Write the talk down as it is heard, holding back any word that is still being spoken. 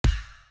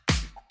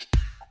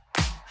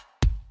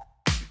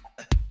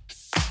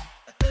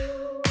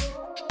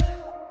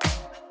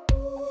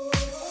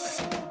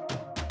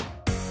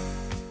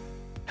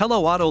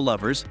Hello auto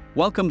lovers,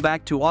 welcome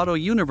back to Auto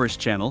Universe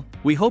channel.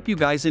 We hope you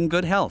guys in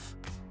good health.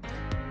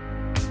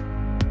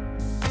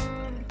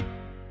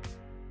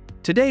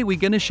 Today we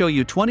gonna show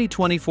you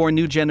 2024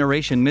 new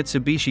generation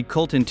Mitsubishi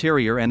Colt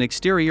interior and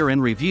exterior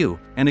and review,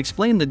 and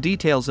explain the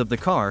details of the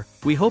car.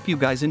 We hope you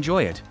guys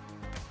enjoy it.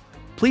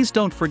 Please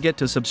don't forget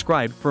to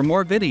subscribe for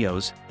more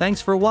videos.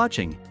 Thanks for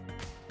watching.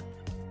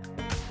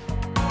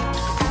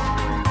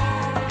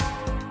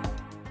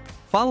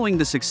 Following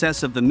the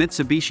success of the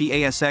Mitsubishi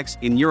ASX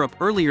in Europe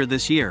earlier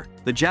this year,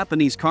 the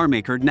Japanese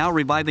carmaker now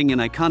reviving an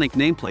iconic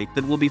nameplate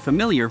that will be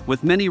familiar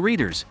with many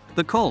readers,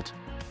 the Colt.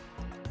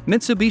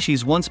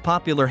 Mitsubishi's once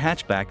popular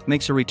hatchback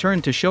makes a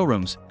return to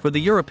showrooms, for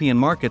the European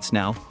markets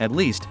now, at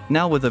least,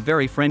 now with a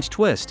very French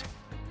twist.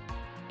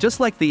 Just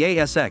like the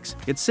ASX,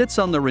 it sits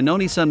on the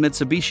Renault-Nissan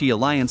Mitsubishi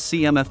Alliance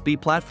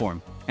CMFB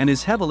platform, and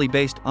is heavily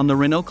based on the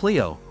Renault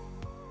Clio.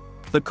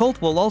 The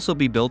Colt will also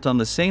be built on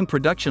the same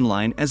production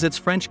line as its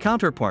French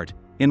counterpart,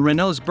 in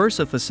Renault's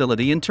Bursa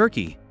facility in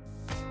Turkey.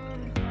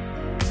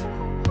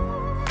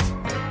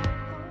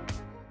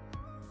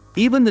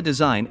 Even the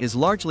design is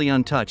largely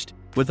untouched,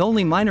 with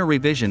only minor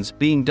revisions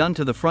being done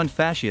to the front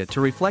fascia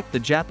to reflect the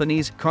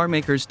Japanese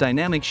carmaker's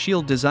dynamic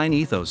shield design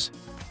ethos.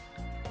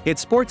 It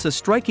sports a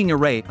striking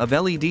array of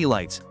LED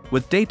lights,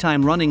 with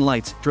daytime running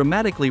lights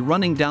dramatically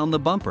running down the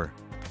bumper.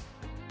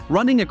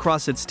 Running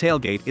across its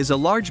tailgate is a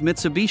large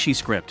Mitsubishi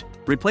script,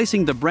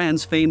 replacing the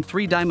brand's famed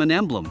three-diamond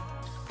emblem.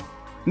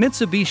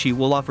 Mitsubishi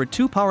will offer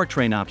two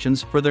powertrain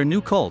options for their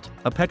new Colt,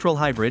 a petrol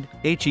hybrid,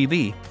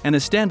 HEV, and a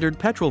standard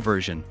petrol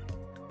version.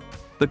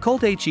 The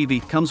Colt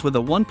HEV comes with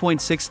a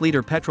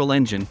 1.6-liter petrol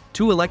engine,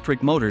 two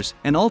electric motors,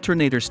 an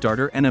alternator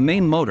starter and a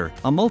main motor,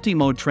 a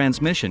multi-mode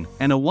transmission,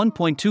 and a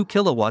 1.2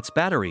 kilowatts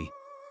battery.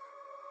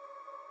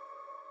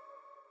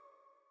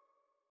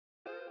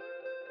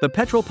 The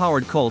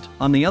petrol-powered Colt,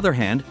 on the other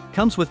hand,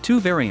 comes with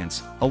two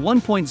variants, a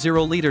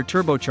 1.0-liter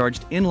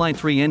turbocharged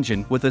inline-3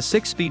 engine with a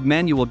 6-speed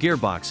manual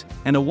gearbox,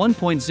 and a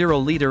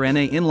 1.0-liter NA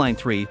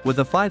inline-3 with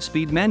a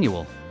 5-speed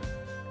manual.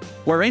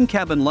 Where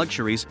in-cabin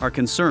luxuries are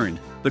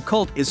concerned, the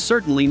Colt is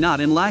certainly not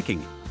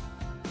lacking.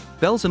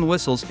 Bells and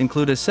whistles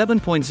include a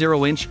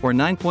 7.0-inch or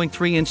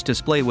 9.3-inch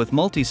display with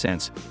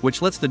multi-sense,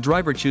 which lets the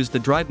driver choose the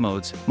drive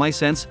modes,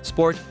 MySense,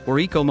 Sport, or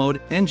Eco Mode,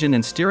 engine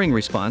and steering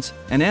response,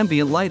 and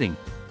ambient lighting.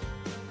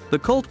 The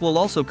Colt will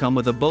also come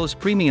with a Bose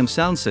premium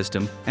sound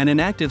system and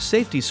an active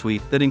safety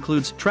suite that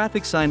includes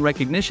traffic sign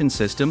recognition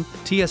system,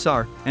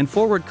 TSR, and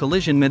forward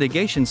collision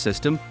mitigation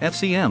system,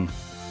 FCM.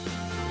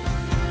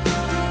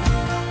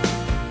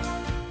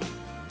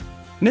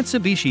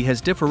 Mitsubishi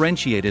has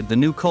differentiated the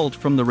new Colt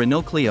from the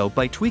Renault Clio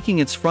by tweaking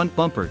its front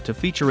bumper to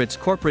feature its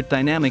corporate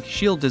dynamic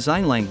shield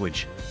design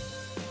language.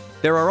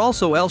 There are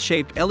also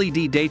L-shaped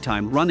LED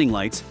daytime running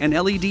lights and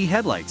LED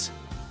headlights.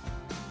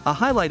 A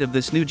highlight of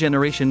this new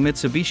generation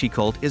Mitsubishi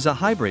Colt is a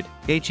hybrid,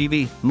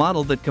 HEV,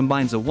 model that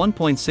combines a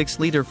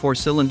 1.6-liter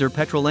four-cylinder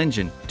petrol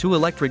engine, two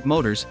electric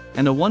motors,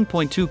 and a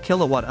 1.2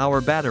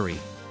 kilowatt-hour battery.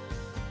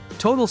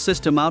 Total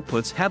system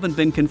outputs haven't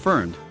been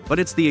confirmed, but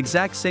it's the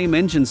exact same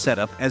engine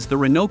setup as the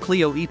Renault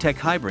Clio E-Tech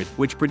Hybrid,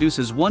 which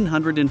produces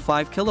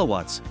 105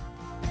 kilowatts.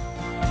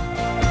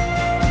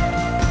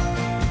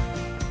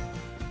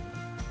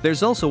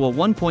 There's also a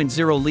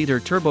 1.0-liter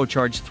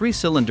turbocharged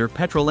 3-cylinder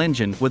petrol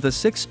engine with a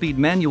 6-speed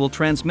manual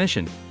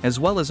transmission, as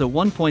well as a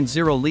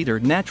 1.0-liter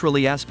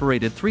naturally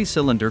aspirated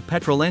 3-cylinder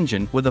petrol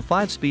engine with a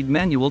 5-speed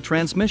manual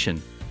transmission.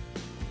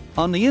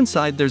 On the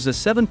inside there's a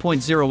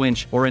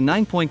 7.0-inch or a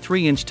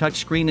 9.3-inch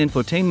touchscreen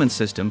infotainment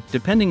system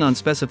depending on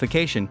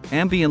specification,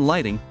 ambient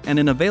lighting, and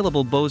an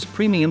available Bose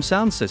premium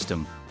sound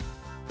system.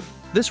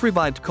 This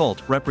revived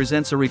Colt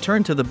represents a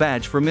return to the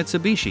badge for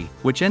Mitsubishi,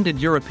 which ended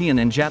European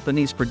and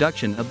Japanese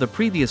production of the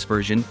previous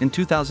version in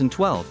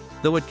 2012,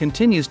 though it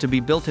continues to be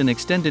built in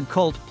extended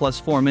Colt Plus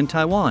form in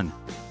Taiwan.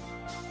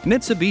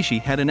 Mitsubishi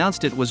had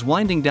announced it was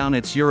winding down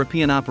its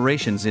European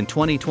operations in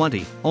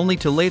 2020, only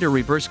to later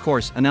reverse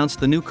course announce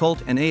the new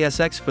Colt and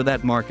ASX for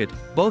that market,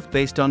 both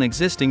based on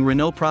existing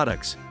Renault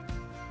products.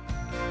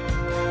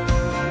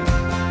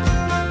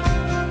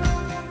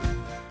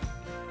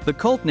 The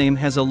Colt name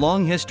has a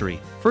long history,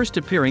 first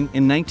appearing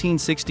in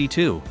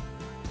 1962.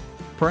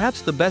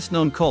 Perhaps the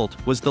best-known Colt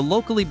was the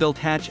locally built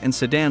hatch and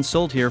sedan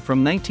sold here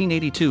from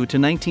 1982 to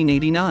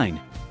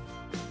 1989.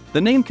 The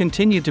name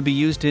continued to be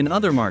used in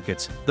other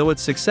markets, though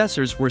its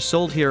successors were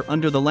sold here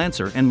under the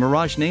Lancer and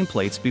Mirage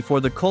nameplates before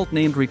the Colt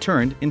name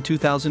returned in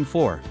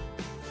 2004.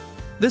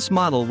 This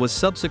model was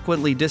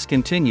subsequently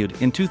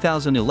discontinued in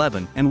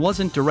 2011 and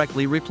wasn't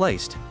directly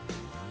replaced.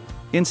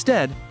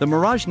 Instead, the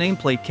Mirage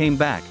nameplate came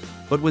back,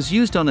 but was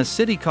used on a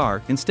city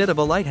car instead of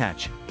a light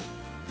hatch.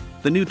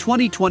 The new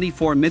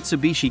 2024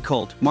 Mitsubishi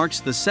Colt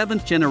marks the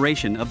 7th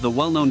generation of the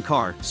well-known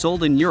car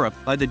sold in Europe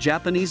by the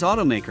Japanese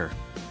automaker.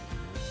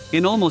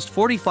 In almost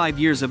 45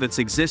 years of its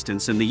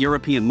existence in the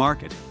European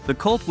market, the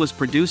Colt was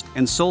produced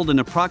and sold in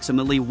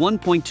approximately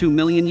 1.2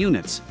 million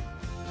units.